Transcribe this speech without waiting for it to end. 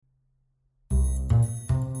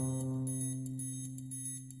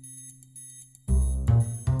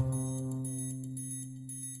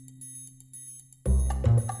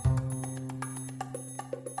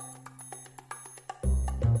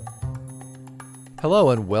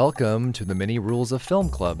Hello and welcome to the Many Rules of Film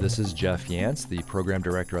Club. This is Jeff Yance, the program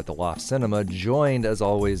director at the Loft Cinema, joined as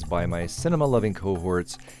always by my cinema-loving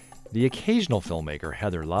cohorts, the occasional filmmaker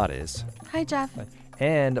Heather Lades. Hi, Jeff.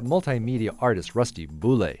 And multimedia artist Rusty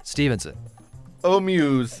Boulay Stevenson. O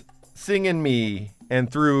Muse, sing in me,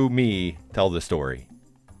 and through me, tell the story.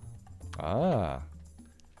 Ah.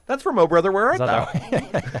 That's from Oh Brother, Where Art Thou?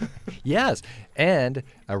 Yes, and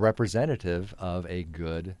a representative of a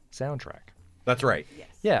good soundtrack. That's right. Yes.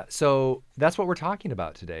 Yeah, so that's what we're talking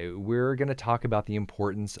about today. We're going to talk about the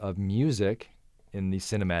importance of music in the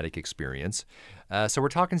cinematic experience. So we're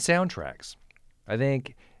talking soundtracks. I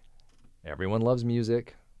think everyone loves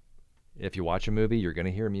music. If you watch a movie, you're going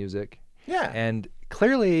to hear music. Yeah. And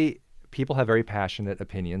clearly, people have very passionate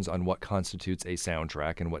opinions on what constitutes a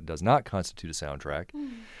soundtrack and what does not constitute a soundtrack.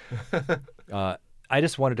 I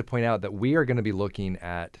just wanted to point out that we are going to be looking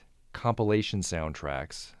at compilation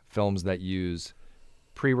soundtracks, films that use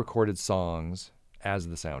pre-recorded songs as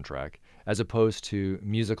the soundtrack, as opposed to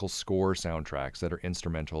musical score soundtracks that are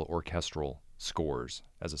instrumental orchestral scores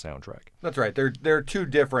as a soundtrack. That's right. They're two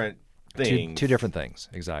different things. Two different things,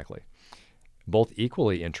 exactly. Both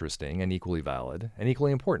equally interesting and equally valid and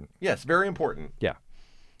equally important. Yes, very important. Yeah.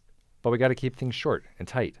 But we got to keep things short and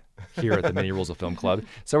tight here at the Many Rules of Film Club.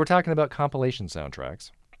 So we're talking about compilation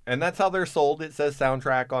soundtracks. And that's how they're sold. It says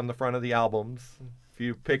soundtrack on the front of the albums. If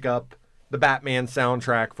you pick up the Batman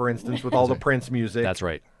soundtrack, for instance, with all the Prince music. That's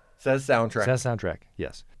right. Says soundtrack. Says soundtrack,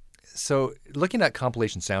 yes. So looking at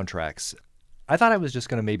compilation soundtracks, I thought I was just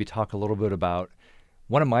going to maybe talk a little bit about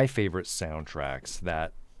one of my favorite soundtracks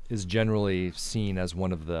that is generally seen as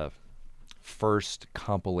one of the first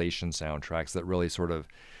compilation soundtracks that really sort of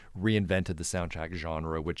reinvented the soundtrack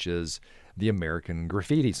genre, which is the American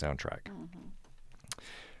Graffiti soundtrack.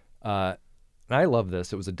 And I love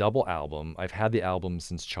this. It was a double album. I've had the album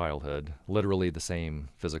since childhood, literally the same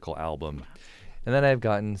physical album. And then I've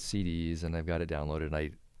gotten CDs and I've got it downloaded, and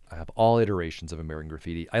I have all iterations of American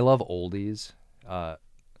Graffiti. I love oldies.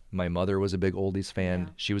 My mother was a big oldies fan.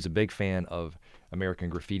 Yeah. She was a big fan of American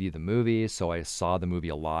Graffiti, the movie, so I saw the movie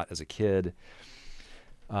a lot as a kid.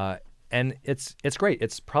 And it's great.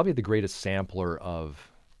 It's probably the greatest sampler of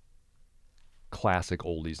classic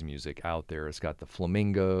oldies music out there. It's got the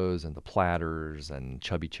Flamingos and the Platters and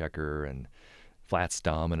Chubby Checker and Fats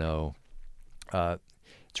Domino.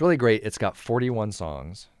 It's really great. It's got 41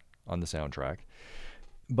 songs on the soundtrack.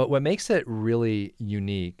 But what makes it really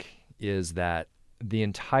unique is that the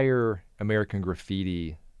entire American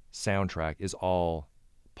Graffiti soundtrack is all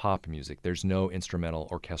pop music. There's no instrumental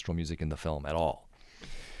orchestral music in the film at all.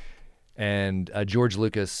 And George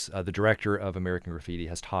Lucas, the director of American Graffiti,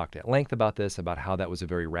 has talked at length about this, about how that was a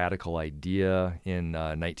very radical idea in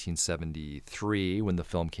 1973 when the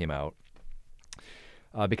film came out,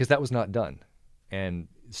 because that was not done. And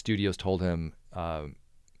studios told him,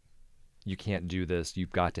 you can't do this.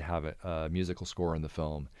 You've got to have a musical score in the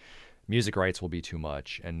film. Music rights will be too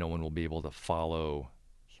much, and no one will be able to follow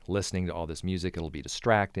listening to all this music. It'll be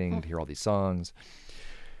distracting to hear all these songs.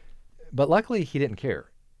 But luckily, he didn't care.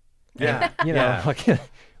 Yeah. You know,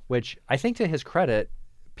 which I think, to his credit,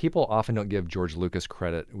 people often don't give George Lucas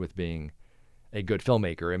credit with being a good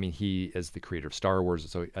filmmaker. I mean, he is the creator of Star Wars,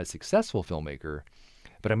 so a successful filmmaker.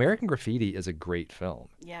 But American Graffiti is a great film.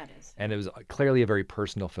 Yeah, it is. And it was clearly a very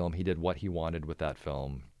personal film. He did what he wanted with that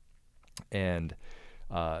film. And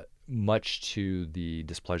much to the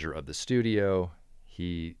displeasure of the studio,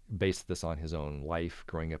 he based this on his own life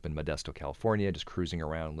growing up in Modesto, California, just cruising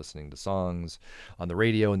around listening to songs on the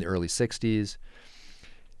radio in the early 60s.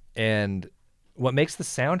 And what makes the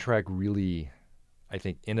soundtrack really, I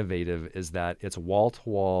think, innovative is that it's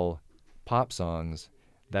wall-to-wall pop songs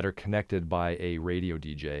that are connected by a radio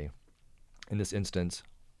DJ. In this instance,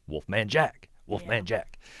 Wolfman Jack,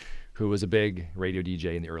 who was a big radio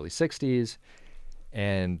DJ in the early 60s.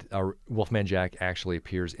 And Wolfman Jack actually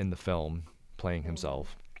appears in the film playing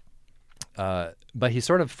himself. But he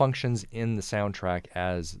sort of functions in the soundtrack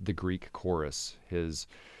as the Greek chorus. His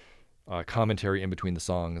commentary in between the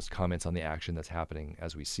songs comments on the action that's happening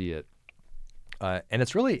as we see it. And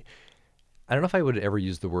it's really, I don't know if I would ever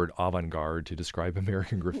use the word avant-garde to describe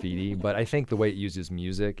American Graffiti, but I think the way it uses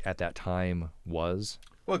music at that time was.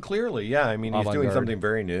 Well, clearly, yeah. I mean, he's doing something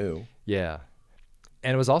very new. Yeah.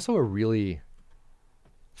 And it was also a really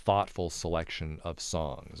thoughtful selection of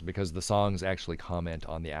songs, because the songs actually comment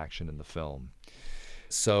on the action in the film.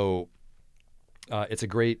 So it's a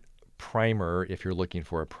great primer if you're looking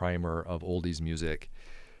for a primer of oldies music.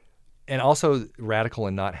 And also radical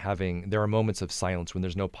in not having, there are moments of silence when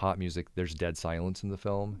there's no pop music, there's dead silence in the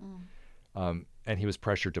film. and he was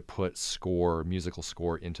pressured to put musical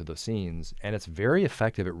score into the scenes, and it's very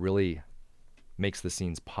effective. It really makes the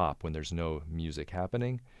scenes pop when there's no music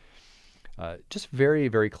happening. Just very,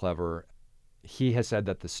 very clever. He has said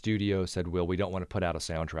that the studio said, "Will, we don't want to put out a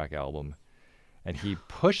soundtrack album," and he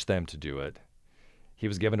pushed them to do it. He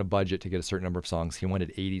was given a budget to get a certain number of songs. He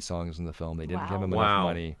wanted 80 songs in the film. They didn't give him enough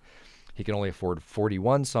money. He can only afford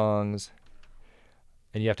 41 songs,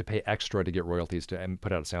 and you have to pay extra to get royalties and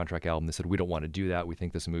put out a soundtrack album. They said, "We don't want to do that. We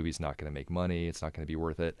think this movie's not going to make money. It's not going to be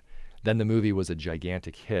worth it." Then the movie was a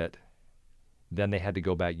gigantic hit. Then they had to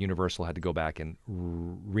go back. Universal had to go back and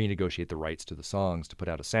renegotiate the rights to the songs to put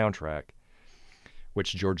out a soundtrack,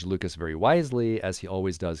 which George Lucas very wisely, as he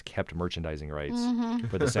always does, kept merchandising rights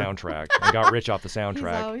for the soundtrack and got rich off the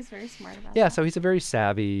soundtrack. He's always very smart about Yeah, that. so he's a very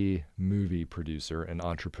savvy movie producer and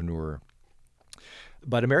entrepreneur.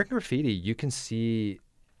 But American Graffiti, you can see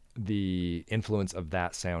the influence of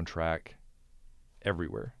that soundtrack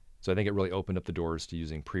everywhere. So I think it really opened up the doors to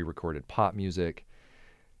using pre-recorded pop music.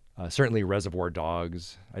 Certainly Reservoir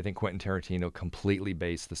Dogs. I think Quentin Tarantino completely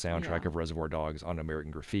based the soundtrack of Reservoir Dogs on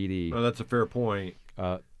American Graffiti. Oh, that's a fair point.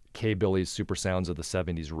 K. Billy's Super Sounds of the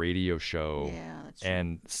 70s radio show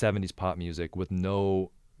and 70s pop music with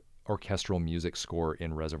no orchestral music score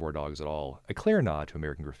in Reservoir Dogs at all. A clear nod to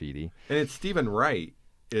American Graffiti. And it's Stephen Wright.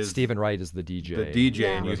 Stephen Wright is the DJ. The DJ,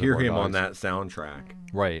 and you hear him Dogs. on that soundtrack.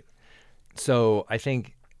 Right. So I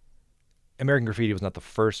think American Graffiti was not the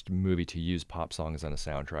first movie to use pop songs on a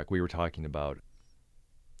soundtrack. We were talking about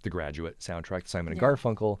the Graduate soundtrack, Simon and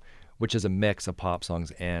Garfunkel, which is a mix of pop songs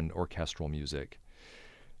and orchestral music.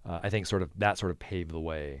 I think that sort of paved the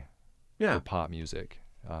way for pop music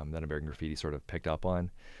that American Graffiti sort of picked up on.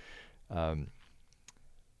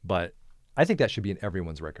 But I think that should be in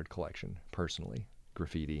everyone's record collection, personally,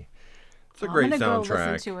 Graffiti. It's a great I'm gonna soundtrack.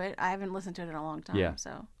 go listen to it. I haven't listened to it in a long time. Yeah.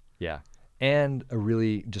 So Yeah. And a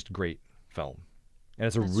really just great film. And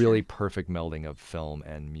it's a That's really perfect melding of film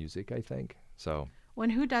and music, I think. So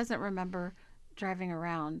who doesn't remember driving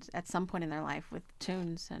around at some point in their life with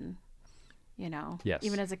tunes and, Yes.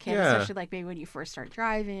 even as a kid, Yeah. especially like maybe when you first start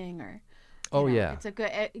driving or. It's a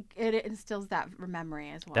good. It instills that memory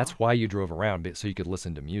as well. that's why you drove around, so you could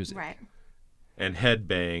listen to music. right. And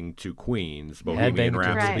headbang to Queen's Bohemian Headbang to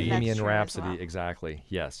Rhapsody. Right, Bohemian that's true as Rhapsody, well. exactly.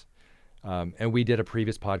 Yes. And we did a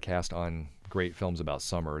previous podcast on great films about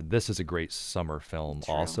summer. This is a great summer film.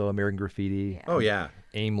 True. Also, American Graffiti. Yeah. Oh, yeah.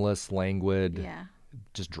 Aimless, languid, Yeah.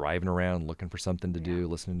 just driving around, looking for something to do,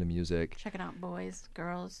 listening to music. Checking out boys,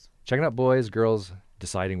 girls. Checking out boys, girls,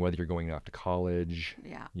 deciding whether you're going off to college.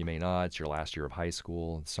 Yeah. You may not. It's your last year of high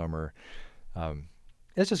school, summer.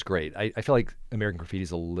 It's just great. I feel like American Graffiti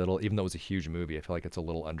is a little, even though it was a huge movie, I feel like it's a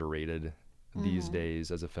little underrated these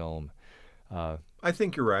days as a film. I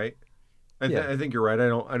think you're right. Yeah. I think you're right.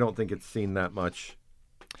 I don't think it's seen that much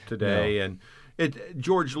today, and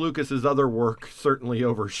George Lucas's other work certainly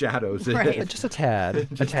overshadows it. Right. Just a tad.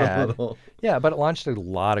 Just a tad. little. Yeah, but it launched a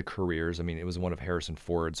lot of careers. I mean, it was one of Harrison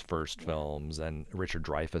Ford's first films and Richard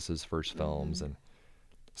Dreyfuss's first films, and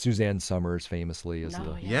Suzanne Summers famously is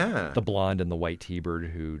Yeah. the blonde in the white T-bird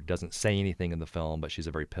who doesn't say anything in the film, but she's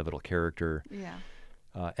a very pivotal character. Yeah.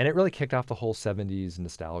 And it really kicked off the whole 70s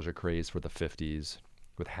nostalgia craze for the 50s,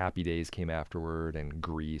 with Happy Days came afterward, and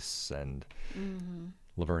Grease, and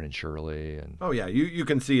Laverne and Shirley. And Oh yeah, you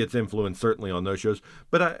can see its influence certainly on those shows,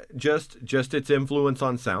 but just its influence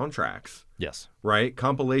on soundtracks, yes. right?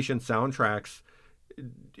 Compilation soundtracks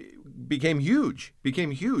became huge.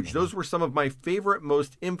 Those were some of my favorite,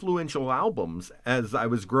 most influential albums as I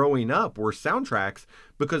was growing up, were soundtracks,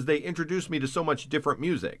 because they introduced me to so much different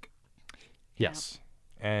music. Yes.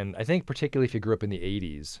 And I think particularly if you grew up in the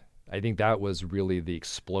 80s, I think that was really the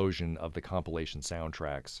explosion of the compilation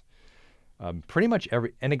soundtracks. Pretty much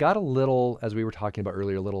and it got a little, as we were talking about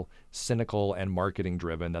earlier, a little cynical and marketing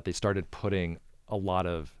driven, that they started putting a lot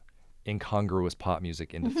of incongruous pop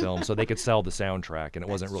music into film so they could sell the soundtrack, and it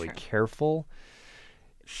wasn't really careful.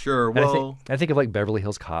 Sure, And well, I think of like Beverly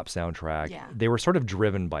Hills Cop soundtrack. Yeah. They were sort of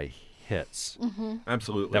driven by hits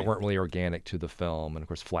absolutely. that weren't really organic to the film, and of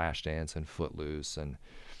course Flashdance and Footloose and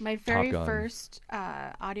My very Gun. first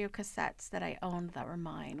audio cassettes that I owned that were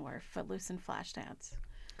mine were Footloose and Flashdance.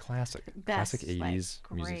 classic Best, 80s like,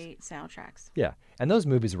 music. great soundtracks. Yeah, and those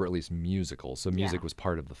movies were at least musical, so music was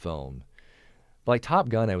part of the film. But like Top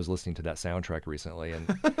Gun, I was listening to that soundtrack recently, and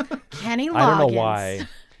Kenny Loggins. I don't know why.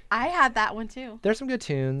 I had that one too. There's some good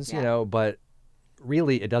tunes, Yeah. but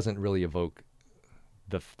really it doesn't really evoke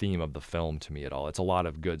the theme of the film to me at all. It's a lot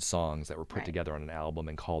of good songs that were put together on an album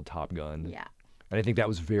and called Top Gun. Yeah. And I think that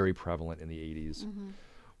was very prevalent in the 80s.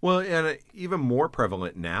 Well, and even more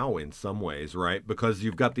prevalent now in some ways, right? Because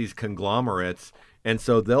you've got these conglomerates, and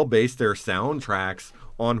so they'll base their soundtracks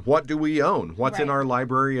on what do we own? What's in our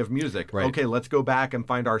library of music? Right. Okay, let's go back and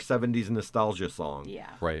find our 70s nostalgia song. Yeah.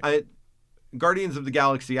 Right. Guardians of the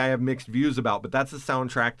Galaxy, I have mixed views about, but that's a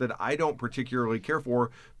soundtrack that I don't particularly care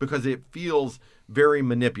for because it feels very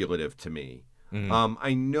manipulative to me. Mm-hmm.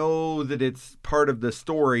 I know that it's part of the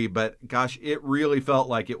story, but gosh, it really felt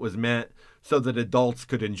like it was meant so that adults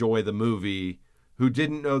could enjoy the movie who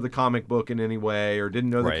didn't know the comic book in any way or didn't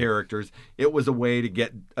know the characters. It was a way to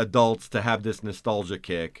get adults to have this nostalgia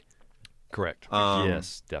kick. Correct.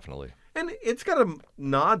 Yes, definitely. And it's got a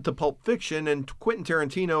nod to Pulp Fiction, and Quentin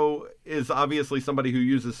Tarantino is obviously somebody who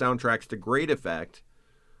uses soundtracks to great effect.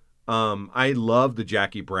 I love the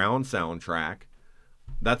Jackie Brown soundtrack.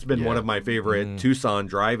 That's been one of my favorite Tucson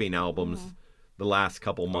driving albums the last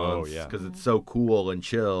couple months because it's so cool and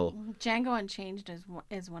chill. Django Unchained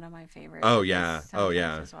is one of my favorites. Oh yeah,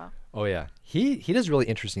 as well. Oh yeah. He does really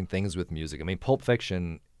interesting things with music. I mean, Pulp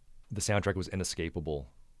Fiction, the soundtrack was inescapable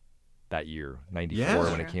that year, 94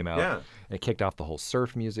 when it came out. Yeah. It kicked off the whole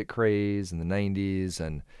surf music craze in the 90s,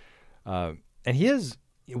 and he is,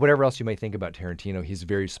 whatever else you may think about Tarantino, he's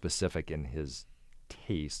very specific in his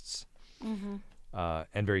tastes. Mm-hmm.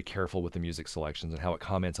 And very careful with the music selections and how it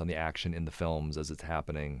comments on the action in the films as it's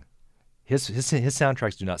happening. His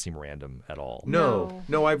soundtracks do not seem random at all.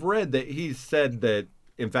 No, I've read that he's said that,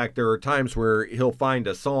 in fact, there are times where he'll find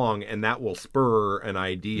a song and that will spur an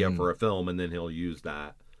idea for a film, and then he'll use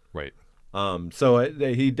that. Right. So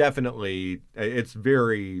he definitely, it's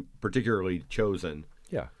very particularly chosen.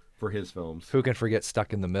 Yeah. For his films. Who can forget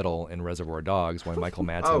Stuck in the Middle in Reservoir Dogs when Michael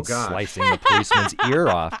Madsen's slicing the policeman's ear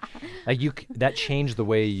off? Like that changed the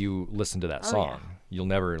way you listen to that song. Yeah. You'll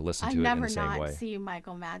never listen to it in the same way. I never not see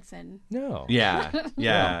Michael Madsen. No.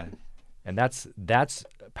 Yeah. And that's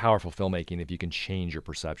powerful filmmaking if you can change your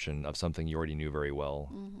perception of something you already knew very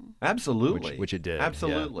well. Mm-hmm. Absolutely. Which it did.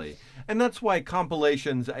 Absolutely. Yeah. And that's why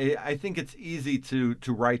compilations, I think it's easy to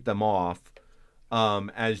write them off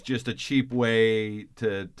as just a cheap way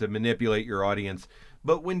to manipulate your audience.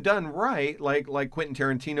 But when done right, like Quentin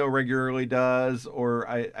Tarantino regularly does, or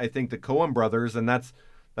I think the Coen brothers, and that's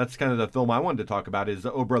kind of the film I wanted to talk about, is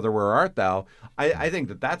Oh Brother, Where Art Thou? I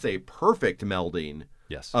think that's a perfect melding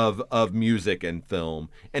of music and film.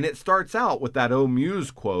 And it starts out with that Oh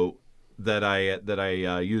Muse quote that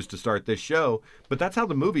I used to start this show. But that's how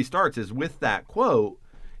the movie starts, is with that quote.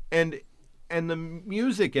 And the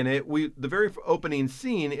music in it, the very opening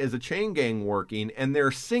scene is a chain gang working, and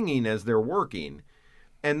they're singing as they're working.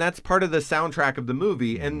 And that's part of the soundtrack of the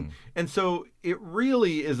movie. And so it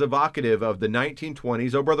really is evocative of the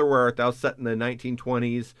 1920s. Oh Brother, Where Art Thou? Set in the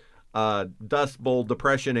 1920s, Dust Bowl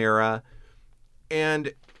Depression era.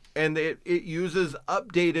 And it uses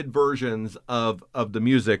updated versions of the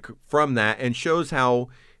music from that and shows how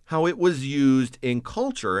it was used in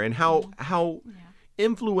culture and how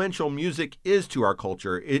influential music is to our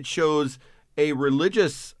culture. It shows a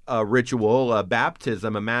religious ritual, a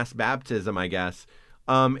baptism, a mass baptism, I guess.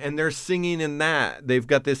 And they're singing in that. They've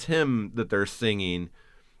got this hymn that they're singing.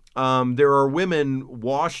 There are women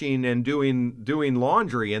washing and doing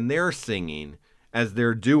laundry, and they're singing as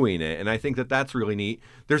they're doing it. And I think that's really neat.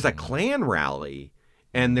 There's a Klan rally,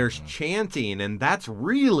 and there's chanting, and that's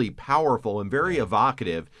really powerful and very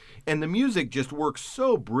evocative. And the music just works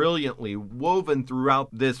so brilliantly, woven throughout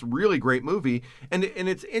this really great movie. And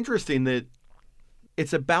it's interesting that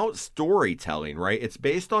it's about storytelling, right? It's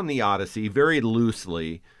based on the Odyssey very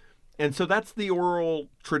loosely. And so that's the oral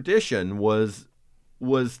tradition, was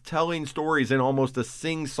telling stories in almost a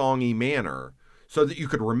sing-songy manner so that you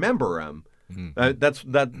could remember them. Mm-hmm.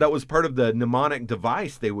 That was part of the mnemonic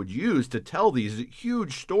device they would use to tell these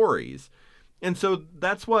huge stories. And so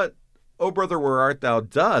that's what Oh Brother, Where Art Thou?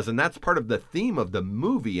 Does, and that's part of the theme of the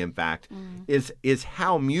movie, in fact, is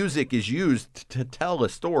how music is used to tell a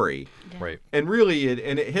story. Yeah. Right. And really,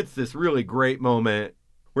 it hits this really great moment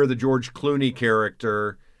where the George Clooney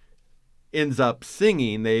character ends up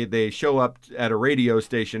singing. They show up at a radio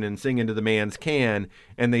station and sing into the man's can,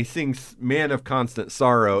 and they sing Man of Constant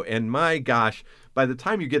Sorrow. And my gosh, by the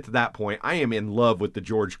time you get to that point, I am in love with the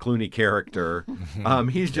George Clooney character.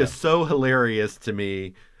 He's just so hilarious to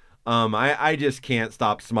me. I just can't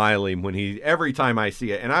stop smiling every time I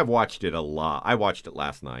see it. And I've watched it a lot. I watched it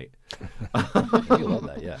last night. You love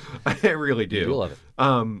that, yeah. I really do. You do love it.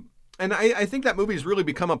 And I think that movie's really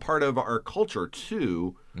become a part of our culture,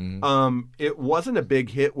 too. Mm-hmm. It wasn't a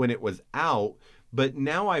big hit when it was out, but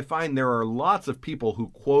now I find there are lots of people who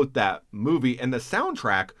quote that movie, and the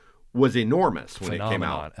soundtrack was enormous when it came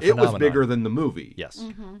out. It was bigger than the movie. Yes.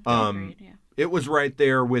 Agreed, yeah. It was right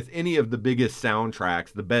there with any of the biggest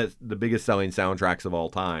soundtracks, the biggest selling soundtracks of all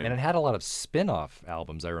time. And it had a lot of spin-off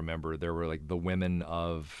albums, I remember. There were like The Women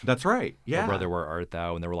of... That's right, yeah. Oh Brother, Where Art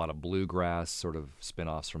Thou? And there were a lot of bluegrass sort of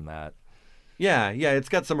spin-offs from that. Yeah, it's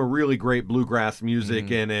got some really great bluegrass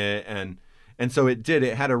music in it, and so it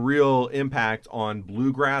had a real impact on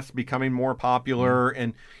bluegrass becoming more popular,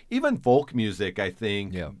 and even folk music, I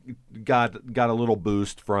think, got a little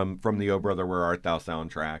boost from the Oh Brother, Where Art Thou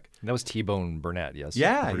soundtrack. And that was T-Bone Burnett, yes?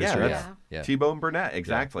 Yeah. T-Bone Burnett,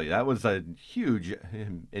 exactly. Yeah. That was a huge,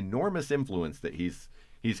 enormous influence that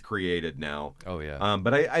he's created now. Oh, yeah.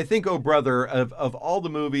 But I think Oh Brother, of all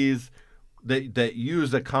the movies that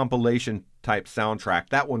use a compilation type soundtrack,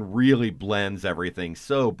 that one really blends everything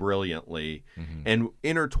so brilliantly and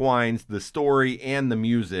intertwines the story and the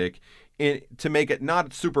music to make it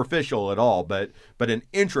not superficial at all, but an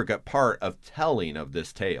intricate part of telling of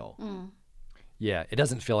this tale. Yeah, it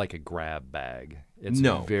doesn't feel like a grab bag. It's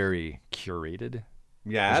very curated.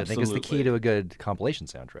 Yeah, which I think is the key to a good compilation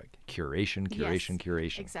soundtrack. Curation.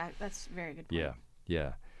 Exactly. That's a very good point.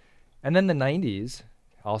 Yeah. And then the 90s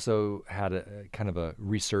also had a kind of a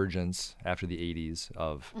resurgence after the 80s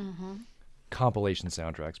of compilation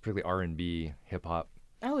soundtracks, particularly R&B, hip hop.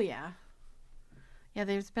 Oh yeah.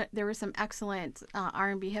 There were some excellent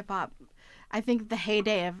R&B hip hop. I think the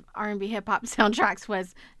heyday of R&B hip hop soundtracks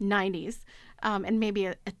was 90s, and maybe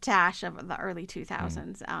a dash of the early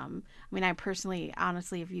 2000s. I mean, I personally,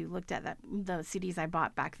 honestly, if you looked at the CDs I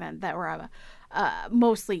bought back then, that were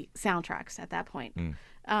mostly soundtracks at that point.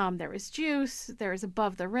 There was Juice, there was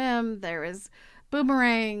Above the Rim, there was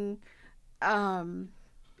Boomerang,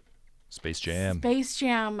 Space Jam.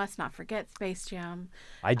 Must not forget Space Jam.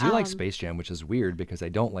 I do like Space Jam, which is weird because I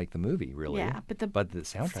don't like the movie really. Yeah, but the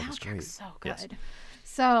soundtrack is great. So good. Yes.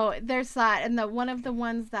 So there's that, and one of the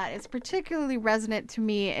ones that is particularly resonant to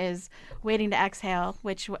me is "Waiting to Exhale,"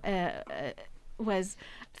 which was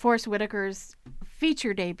Forest Whitaker's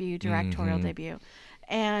feature debut, directorial debut.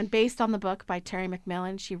 And based on the book by Terry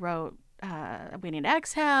McMillan, she wrote Waiting to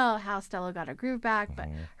Exhale, How Stella Got Her Groove Back, but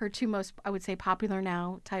her two most, I would say, popular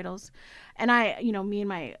now titles. And me and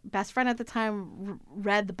my best friend at the time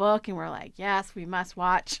read the book and were like, yes, we must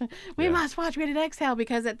watch. Must watch Waiting to Exhale,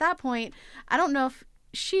 because at that point, I don't know if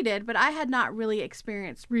she did, but I had not really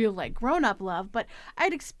experienced real grown-up love, but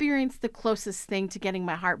I'd experienced the closest thing to getting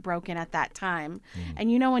my heart broken at that time.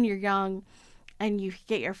 And when you're young and you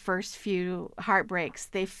get your first few heartbreaks,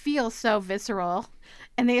 they feel so visceral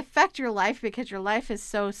and they affect your life because your life is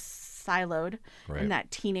so siloed in that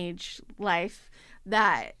teenage life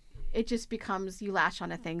that it just becomes, you latch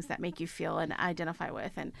onto things that make you feel and identify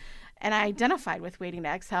with. And I identified with Waiting to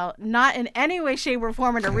Exhale, not in any way, shape, or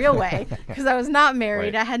form in a real way, because I was not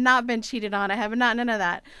married. I had not been cheated on. I have none of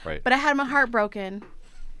that. But I had my heart broken.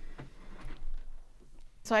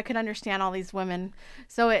 So I could understand all these women.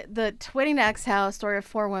 So Waiting to Exhale, a story of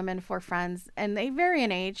 4 women, 4 friends, and they vary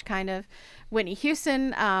in age, kind of. Whitney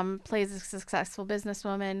Houston plays a successful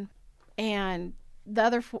businesswoman, and the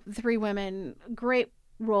other 3 women, great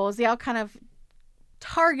roles. They all kind of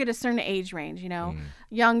target a certain age range,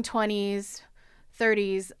 young 20s,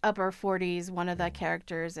 30s, upper 40s. One of the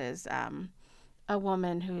characters is a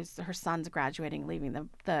woman her son's graduating, leaving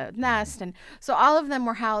the nest. And so all of them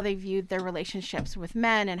were how they viewed their relationships with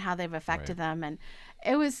men and how they've affected them. And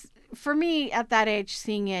it was, for me at that age,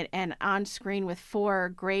 seeing it and on screen with 4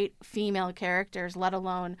 great female characters, let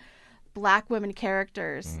alone Black women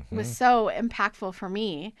characters, was so impactful for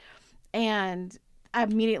me. And I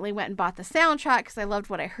immediately went and bought the soundtrack because I loved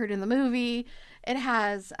what I heard in the movie. It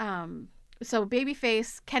has, so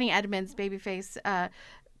Babyface, Kenny Edmonds, Babyface,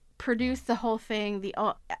 produced the whole thing, the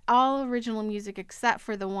all original music except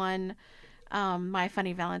for the one, My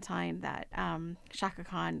Funny Valentine, that Shaka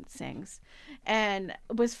Khan sings. And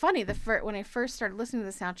it was funny, when I first started listening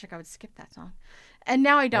to the soundtrack, I would skip that song. And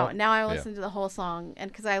now I don't. Now I listen to the whole song, and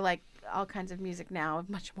because I like all kinds of music now,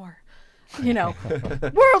 much more,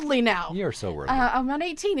 worldly now. You're so worldly. I'm not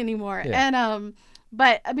 18 anymore. And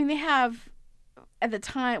but I mean, they have, at the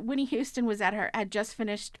time, Whitney Houston had just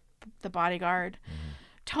finished The Bodyguard.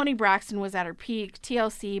 Toni Braxton was at her peak.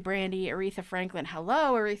 TLC, Brandy, Aretha Franklin.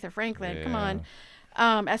 Hello, Aretha Franklin. Come on.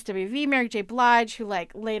 SWV, Mary J. Blige, who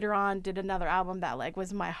later on did another album that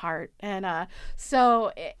was my heart. And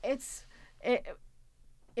so it's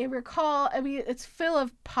full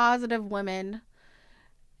of positive women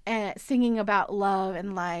and singing about love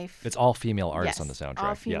and life. It's all female artists on the soundtrack.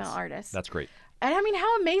 All female artists. That's great. And I mean,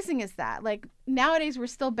 how amazing is that? Nowadays we're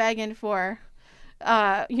still begging for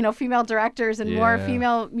female directors and more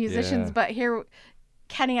female musicians, but here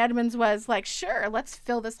Kenny Edmonds was like, sure, let's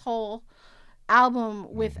fill this whole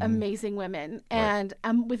album with amazing women and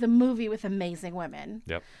with a movie with amazing women.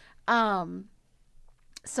 Yep.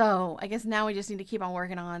 So I guess now we just need to keep on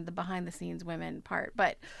working on the behind the scenes women part.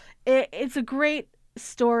 But it's a great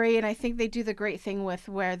story, and I think they do the great thing with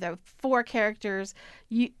where the four characters,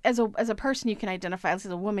 you as a person you can identify, as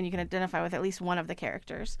a woman you can identify with at least one of the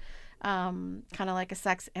characters. Kind of like a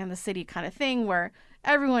Sex and the City kind of thing where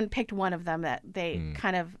everyone picked one of them that they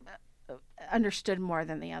kind of understood more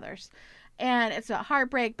than the others. And it's a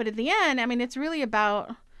heartbreak, but at the end, I mean, it's really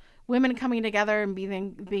about women coming together and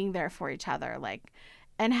being there for each other, like,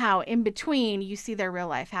 and how in between you see their real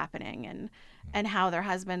life happening and how their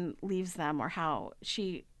husband leaves them, or how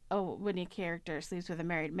Whitney character sleeps with a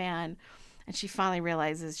married man and she finally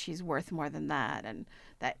realizes she's worth more than that. And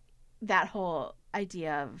that whole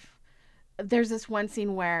idea of, there's this one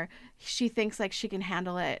scene where she thinks like she can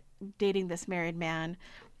handle it dating this married man,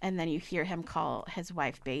 and then you hear him call his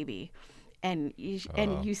wife baby, and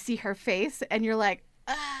you see her face and you're like,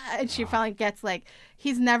 ah, and she finally gets like,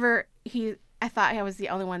 I thought I was the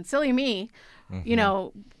only one, silly me, you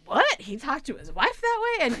know, what? He talked to his wife that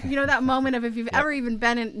way? And, you know, that moment of, if you've ever even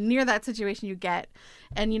been near that situation, you get.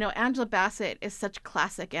 And, you know, Angela Bassett is such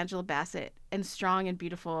classic Angela Bassett and strong and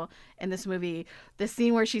beautiful in this movie. The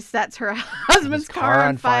scene where she sets her husband's car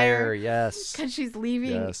on fire. Yes. Because she's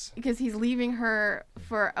leaving. Yes. Because he's leaving her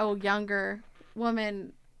for a younger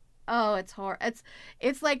woman. Oh, it's horrible.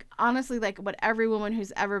 It's like, honestly, like what every woman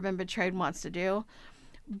who's ever been betrayed wants to do.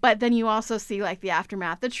 But then you also see like the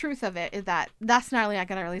aftermath. The truth of it is that that's not only not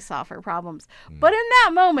going to really solve her problems, but in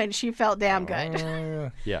that moment she felt damn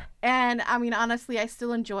good. Yeah. And I mean, honestly, I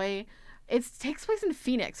still enjoy. It takes place in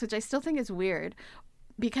Phoenix, which I still think is weird,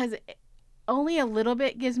 because only a little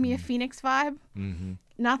bit gives me a Phoenix vibe. Mm-hmm.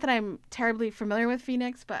 Not that I'm terribly familiar with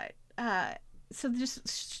Phoenix, but so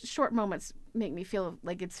just short moments make me feel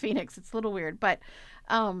like it's Phoenix. It's a little weird, but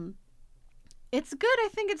it's good. I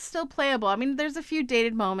think it's still playable. I mean, there's a few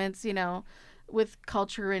dated moments, you know, with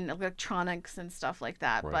culture and electronics and stuff like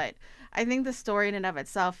that. Right. But I think the story in and of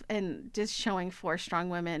itself, and just showing four strong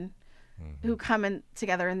women who come in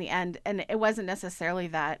together in the end, and it wasn't necessarily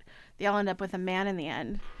that they all end up with a man in the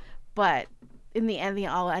end, but in the end, they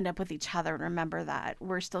all end up with each other and remember that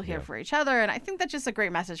we're still here for each other. And I think that's just a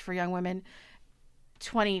great message for young women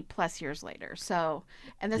 20 plus years later. So,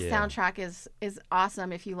 and the soundtrack is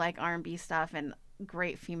awesome if you like R&B stuff and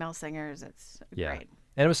great female singers. It's great.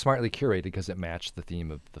 And it was smartly curated because it matched the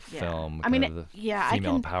theme of the film. I mean, the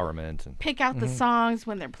female empowerment. And pick out the songs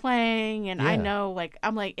when they're playing, and I know, like,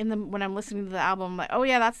 I'm like when I'm listening to the album, I'm like, oh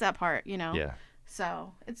yeah, that's that part, you know. Yeah.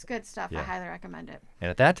 So it's good stuff. I highly recommend it.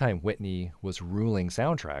 And at that time, Whitney was ruling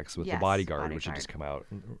soundtracks with The Bodyguard, which had just come out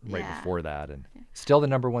right before that, and still the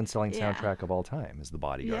 #1 selling soundtrack of all time is The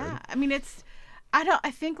Bodyguard. Yeah, I mean,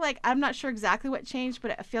 I think, like, I'm not sure exactly what changed,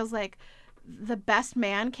 but it feels like The Best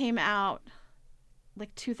Man came out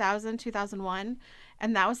like 2000, 2001,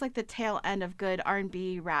 and that was like the tail end of good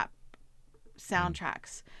R&B rap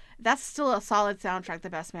soundtracks. That's still a solid soundtrack, The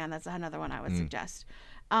Best Man. That's another one I would suggest.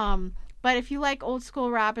 But if you like old school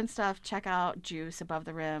rap and stuff, check out Juice, Above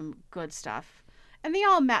the Rim, good stuff. And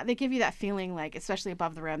they give you that feeling, like, especially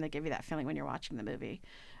Above the Rim, they give you that feeling when you're watching the movie.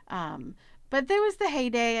 But there was the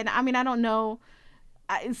heyday, and I mean, I don't know,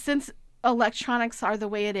 since electronics are the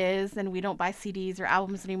way it is and we don't buy CDs or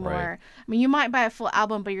albums anymore. Right. I mean, you might buy a full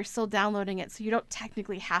album, but you're still downloading it, so you don't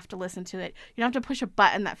technically have to listen to it. You don't have to push a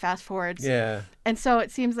button that fast forwards. Yeah. And so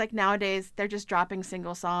it seems like nowadays they're just dropping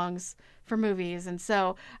single songs for movies. And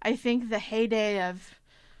so I think the heyday of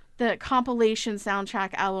the compilation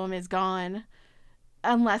soundtrack album is gone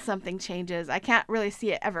unless something changes. I can't really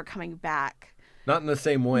see it ever coming back. Not in the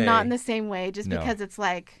same way. Not in the same way, just because it's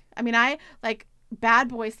like, I mean, I like Bad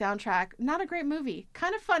Boy soundtrack, not a great movie.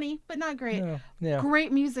 Kind of funny, but not great. Yeah.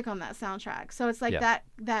 Great music on that soundtrack. So it's like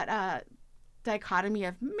that dichotomy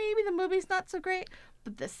of maybe the movie's not so great,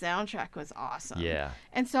 but the soundtrack was awesome. Yeah.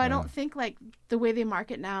 And so I don't think, like, the way they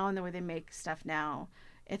market now and the way they make stuff now,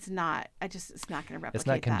 it's not going to replicate It's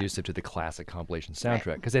not conducive to the classic compilation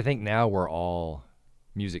soundtrack, because I think now we're all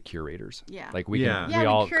music curators. Yeah. Like we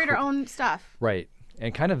all curate our own stuff. Right.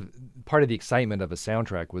 And kind of part of the excitement of a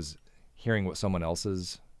soundtrack was hearing what someone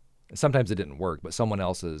else's, sometimes it didn't work, but someone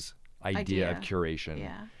else's idea of curation.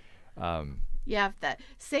 Yeah. That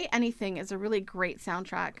Say Anything is a really great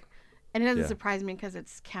soundtrack, and it doesn't surprise me because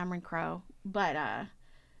it's Cameron Crowe, but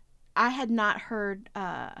I had not heard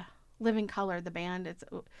Living Colour, the band. It's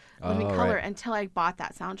Living Colour until I bought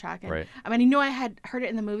that soundtrack. And I mean, I knew I had heard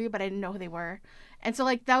it in the movie, but I didn't know who they were. And so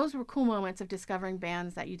like those were cool moments of discovering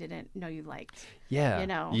bands that you didn't know you liked. Yeah. You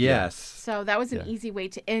know. Yes. So that was an Yeah. easy way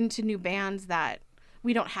to into new bands that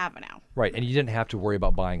we don't have now. Right, and you didn't have to worry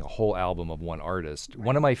about buying a whole album of one artist.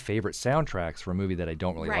 One of my favorite soundtracks for a movie that I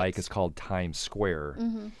don't really Right. like is called Times Square,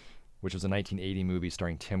 which was a 1980 movie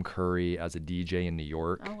starring Tim Curry as a DJ in New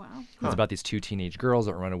York. Oh wow. It's about these two teenage girls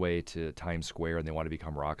that run away to Times Square and they want to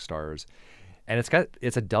become rock stars. And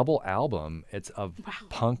it's a double album. It's of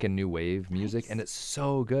punk and new wave music, and it's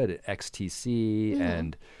so good. XTC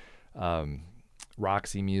and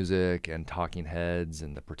Roxy Music and Talking Heads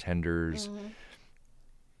and the Pretenders.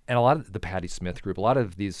 And a lot of the Patti Smith group, a lot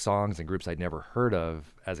of these songs and groups I'd never heard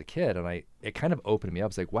of as a kid, and it kind of opened me up.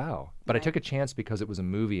 It's like, wow. But I took a chance because it was a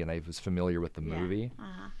movie and I was familiar with the movie.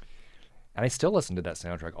 And I still listen to that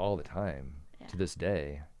soundtrack all the time to this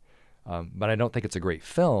day. But I don't think it's a great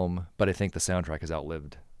film, but I think the soundtrack has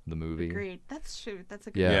outlived the movie. Agreed. That's true. That's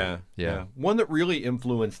a good Yeah. one. Yeah. One that really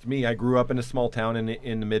influenced me. I grew up in a small town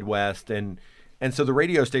in the Midwest, and so the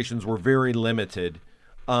radio stations were very limited.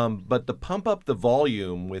 But the Pump Up the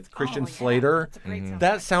Volume with Christian Oh, yeah. Slater, That's a great soundtrack.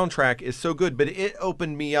 that soundtrack is so good. But it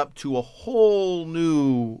opened me up to a whole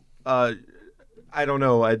new, a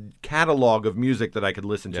catalog of music that I could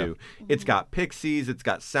listen to. It's got Pixies, it's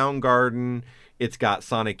got Soundgarden, it's got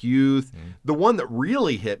Sonic Youth. The one that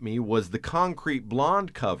really hit me was the Concrete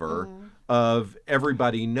Blonde cover of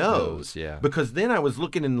Everybody Knows. Yeah. Because then I was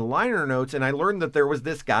looking in the liner notes and I learned that there was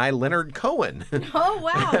this guy, Leonard Cohen. Oh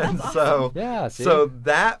wow. That's awesome. So, Yeah, see? so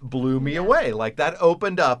that blew me away. Like that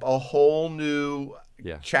opened up a whole new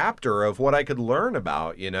chapter of what I could learn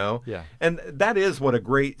about, Yeah. And that is what a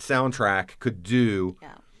great soundtrack could do.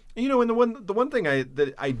 Yeah. And the one thing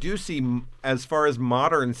that I do see as far as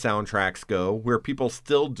modern soundtracks go, where people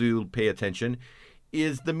still do pay attention,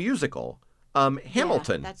 is the musical.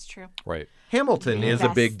 Hamilton. Yeah, that's true. Right. Hamilton is a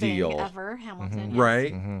Best big thing deal. ever, Hamilton. Yes.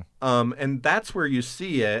 Right? And that's where you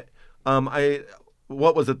see it.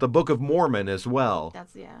 What was it? The Book of Mormon as well.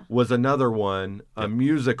 That's Was another one, a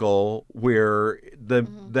musical where the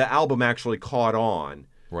album actually caught on.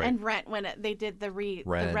 Right. And Rent, when they did the Rent,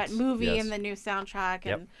 Rent movie yes. and the new soundtrack,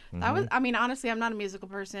 Yep. and that was. I mean, honestly, I'm not a musical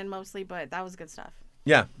person mostly, but that was good stuff.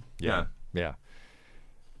 Yeah. Yeah.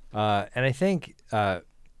 And I think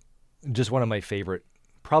just one of my favorite,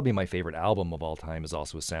 probably my favorite album of all time is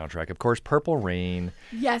also a soundtrack. Of course, Purple Rain.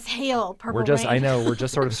 Yes, hail Purple Rain. I know we're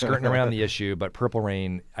just sort of skirting around the issue, but Purple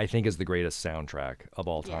Rain, I think, is the greatest soundtrack of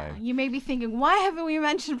all time. You may be thinking, why haven't we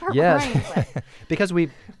mentioned Purple Yes, Rain? But because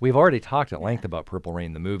we've already talked at length about Purple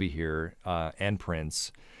Rain, the movie here, and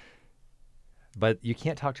Prince. But you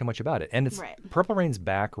can't talk too much about it. And it's Purple Rain's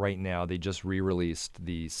back right now. They just re-released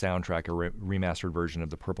the soundtrack, a remastered version of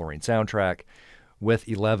the Purple Rain soundtrack with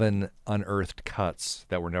 11 unearthed cuts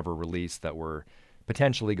that were never released that were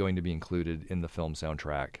potentially going to be included in the film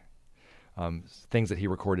soundtrack. Things that he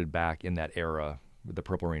recorded back in that era, the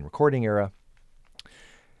Purple Rain recording era.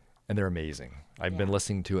 And they're amazing. I've been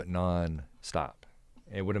listening to it non-stop.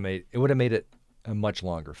 It would have made it a much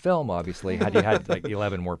longer film, obviously, had you had like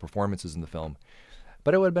 11 more performances in the film.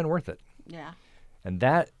 But it would have been worth it. yeah, And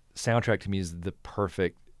that soundtrack to me is the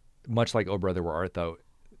perfect, much like Oh Brother Where Art Thou,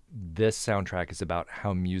 this soundtrack is about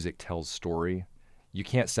how music tells story. You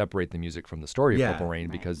can't separate the music from the story of Purple Rain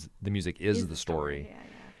because the music is the story.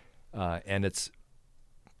 And it's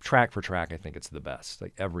track for track, I think it's the best.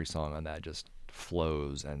 Like every song on that just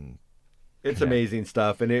flows and it's amazing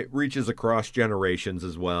stuff, and it reaches across generations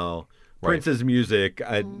as well. Prince's music,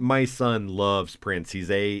 my son loves Prince.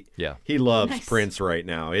 He's 8. Yeah. He loves Prince right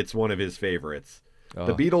now. It's one of his favorites. Oh.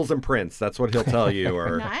 The Beatles and Prince, that's what he'll tell you.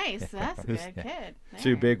 Or nice. That's a good kid.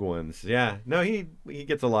 two big ones. Yeah. No, he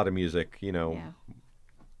gets a lot of music, Yeah.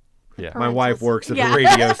 Yeah. My wife Parentals. works at Yeah. the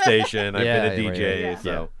radio station. I've Yeah, been a right, DJ, right.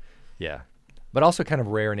 so Yeah. But also kind of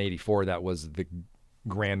rare in 84, that was the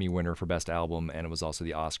Grammy winner for Best Album, and it was also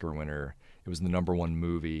the Oscar winner. It was the #1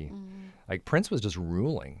 movie. Like Prince was just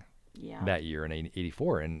ruling that year in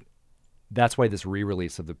 84, and that's why this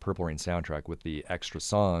re-release of the Purple Rain soundtrack with the extra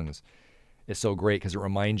songs is so great, because it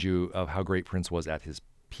reminds you of how great Prince was at his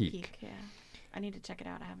peak. Yeah. I need to check it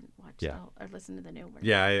out. I haven't watched or listened to the new one.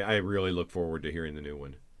 yeah, I really look forward to hearing the new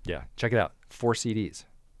one. Yeah, check it out. 4 CDs.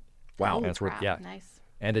 Wow. Oh, That's worth- crap. yeah. Nice.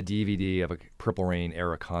 And a DVD of a Purple Rain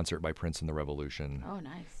era concert by Prince and the Revolution Oh,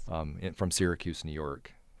 nice. from Syracuse, New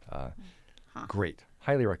York. Great.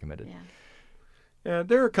 Highly recommended. Yeah. Yeah,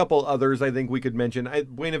 there are a couple others I think we could mention.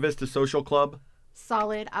 Buena Vista Social Club.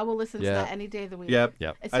 Solid. I will listen to Yeah. that any day of the week. Yep.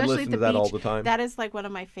 Yep. I Especially listen at to the that beach. all the time. That is like one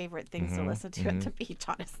of my favorite things to listen to at the beach,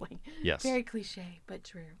 honestly. Yes. Very cliche, but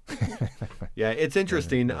true. Yeah, it's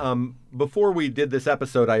interesting. Before we did this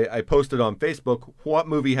episode, I posted on Facebook what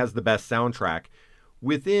movie has the best soundtrack.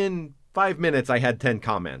 within 5 minutes, I had 10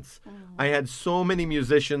 comments. I had so many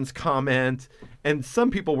musicians comment, and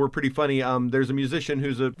some people were pretty funny. There's a musician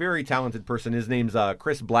who's a very talented person. His name's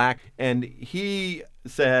Chris Black, and he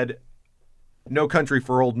said, "No Country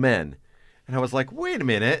for Old Men." And I was like, wait a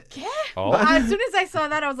minute. Yeah. Oh. As soon as I saw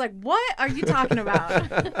that, I was like, what are you talking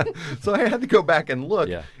about? So I had to go back and look.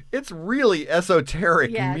 Yeah. It's really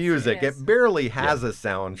esoteric Yes, music. it is. It barely has a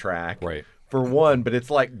soundtrack. Right. For one, but it's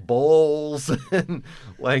like bowls and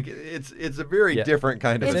like it's a very different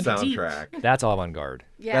kind of It's deep. soundtrack. That's avant-garde.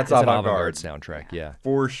 Yeah. That's It's an avant-garde. soundtrack, yeah.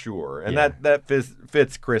 For sure. And Yeah. that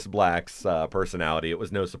fits Chris Black's personality. It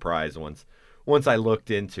was no surprise once I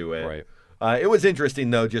looked into it. Right. It was interesting,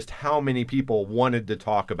 though, just how many people wanted to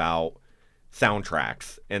talk about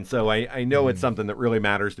soundtracks. And so I know it's something that really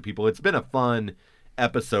matters to people. It's been a fun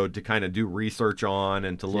episode to kind of do research on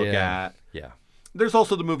and to look at. Yeah. There's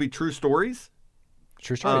also the movie True Stories.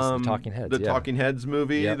 True Stories, the Talking Heads. The yeah. Talking Heads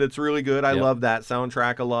movie Yep. that's really good. I Yep. love that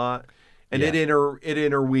soundtrack a lot. And Yeah. it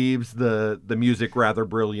interweaves the music rather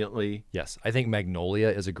brilliantly. Yes, I think Magnolia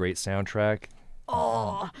is a great soundtrack.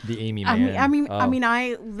 Oh, The Amy I Mann. mean, oh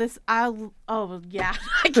yeah,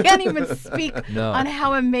 I can't even speak No. on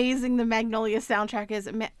how amazing the Magnolia soundtrack is.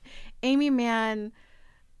 Amy Mann,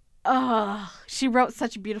 oh, she wrote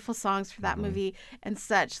such beautiful songs for that movie and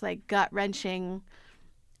such like gut wrenching.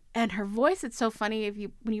 And her voice, it's so funny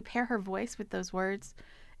when you pair her voice with those words.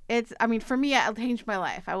 For me, it changed my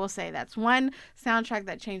life. I will say that's one soundtrack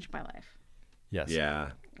that changed my life. Yes.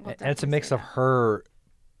 Yeah. I'll And it's a definitely mix say of that. her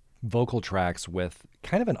vocal tracks with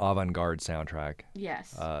kind of an avant-garde soundtrack.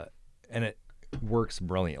 Yes. And it works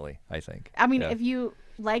brilliantly, I think. I mean, Yeah. if you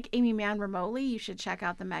like Amy Mann remotely, you should check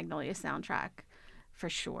out the Magnolia soundtrack for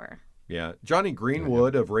sure. Yeah. Johnny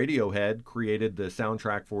Greenwood of Radiohead created the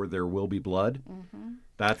soundtrack for There Will Be Blood.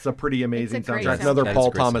 That's a pretty amazing It's a great soundtrack. Another That is Paul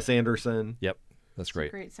a great Thomas Anderson. Yep, that's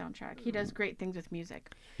great. Great soundtrack. He does great things with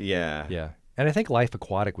music. Yeah. Yeah. And I think Life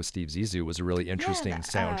Aquatic with Steve Zissou was a really interesting that-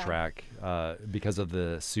 soundtrack because of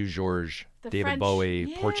the Sue George, The David French- Bowie,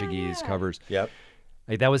 yeah. Portuguese covers. Yep.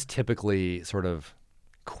 Like, that was typically sort of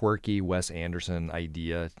quirky Wes Anderson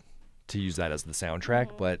idea to use that as the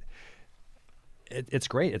soundtrack, but it's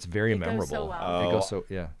great. It's very It goes memorable. so well. It goes so,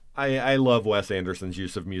 yeah. I love Wes Anderson's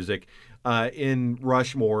use of music. In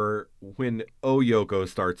Rushmore, when Oh Yoko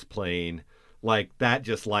starts playing, like that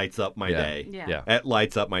just lights up my Yeah. day. Yeah. Yeah. It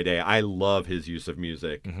lights up my day. I love his use of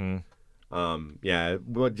music. Yeah,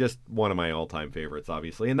 well, just one of my all-time favorites,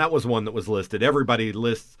 obviously. And that was one that was listed. Everybody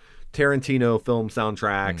lists Tarantino film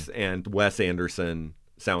soundtracks and Wes Anderson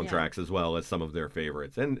soundtracks as well as some of their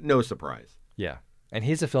favorites. And no surprise. Yeah. And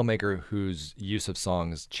he's a filmmaker whose use of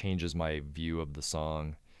songs changes my view of the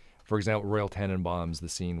song. For example, Royal Tenenbaums, the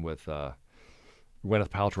scene with Gwyneth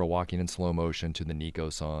Paltrow walking in slow motion to the Nico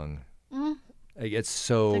song. Like, it's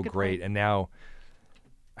so That's a good great. point. And now,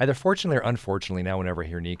 either fortunately or unfortunately, now whenever I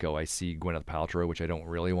hear Nico, I see Gwyneth Paltrow, which I don't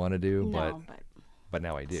really want to do, No, but but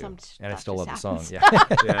now I do. Some And I stuff still love just the song.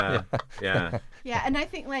 happens. Yeah. Yeah. yeah, and I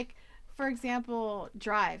think like, for example,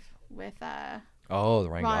 Drive with Oh, the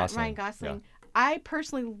Ryan Gosling. Ryan Gosling. I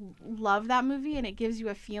personally love that movie, and it gives you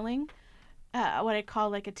a feeling, what I call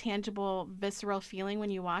like a tangible, visceral feeling when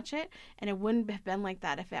you watch it. And it wouldn't have been like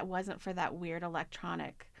that if it wasn't for that weird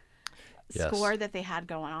electronic Yes. score that they had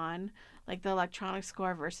going on, like the electronic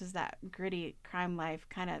score versus that gritty crime life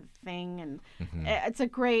kind of thing. And it's a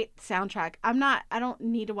great soundtrack. I don't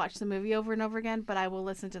need to watch the movie over and over again, but I will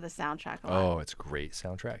listen to the soundtrack a lot. Oh, it's a great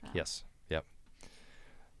soundtrack. Yes. Yep.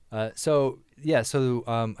 So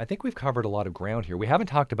I think we've covered a lot of ground here. We haven't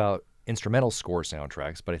talked about instrumental score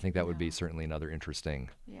soundtracks, but I think that would be certainly another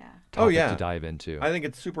interesting Yeah. topic yeah. to dive into. I think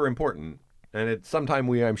it's super important. And it's sometime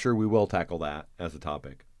I'm sure we will tackle that as a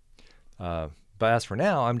topic. But as for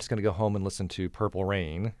now, I'm just going to go home and listen to Purple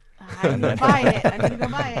Rain. I need to buy it. I need to go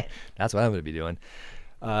buy it. That's what I'm going to be doing.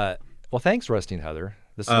 Well, thanks, Rusty and Heather.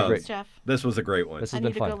 This has been Great. great. Jeff, This was a great one. This I has need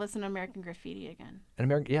been to fun. go listen to American Graffiti again.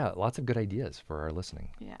 And yeah, lots of good ideas for our listening.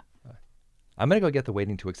 Yeah. I'm going to go get the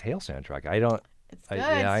Waiting to Exhale soundtrack. I don't. It's good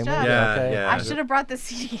yeah, I'm stuff. Yeah, okay. yeah. I should have brought the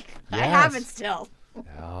CD. I have it Yes. still.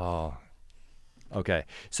 Oh. Okay.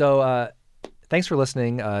 So thanks for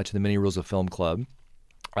listening to the Mini Rules of Film Club.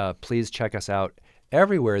 Please check us out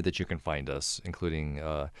everywhere that you can find us, including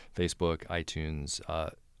Facebook, iTunes,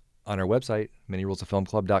 on our website,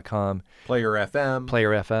 minirulesoffilmclub.com, Player FM.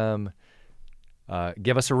 Player FM.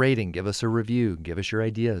 Give us a rating, give us a review, give us your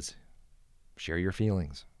ideas, share your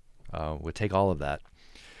feelings. We'll take all of that.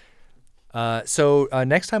 So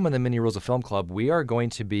next time on the Mini Rules of Film Club, we are going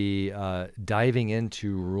to be diving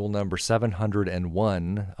into rule number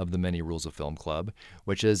 701 of the Many Rules of Film Club,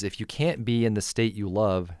 which is if you can't be in the state you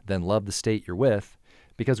love, then love the state you're with.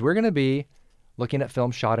 because we're going to be looking at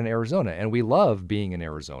film shot in Arizona. And we love being in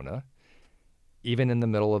Arizona, even in the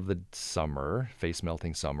middle of the summer,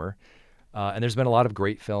 face-melting summer. And there's been a lot of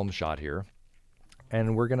great films shot here.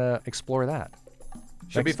 And we're going to explore that.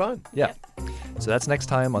 Should be fun. Yeah. So that's next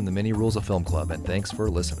time on the Mini Rules of Film Club. And thanks for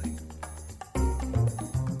listening.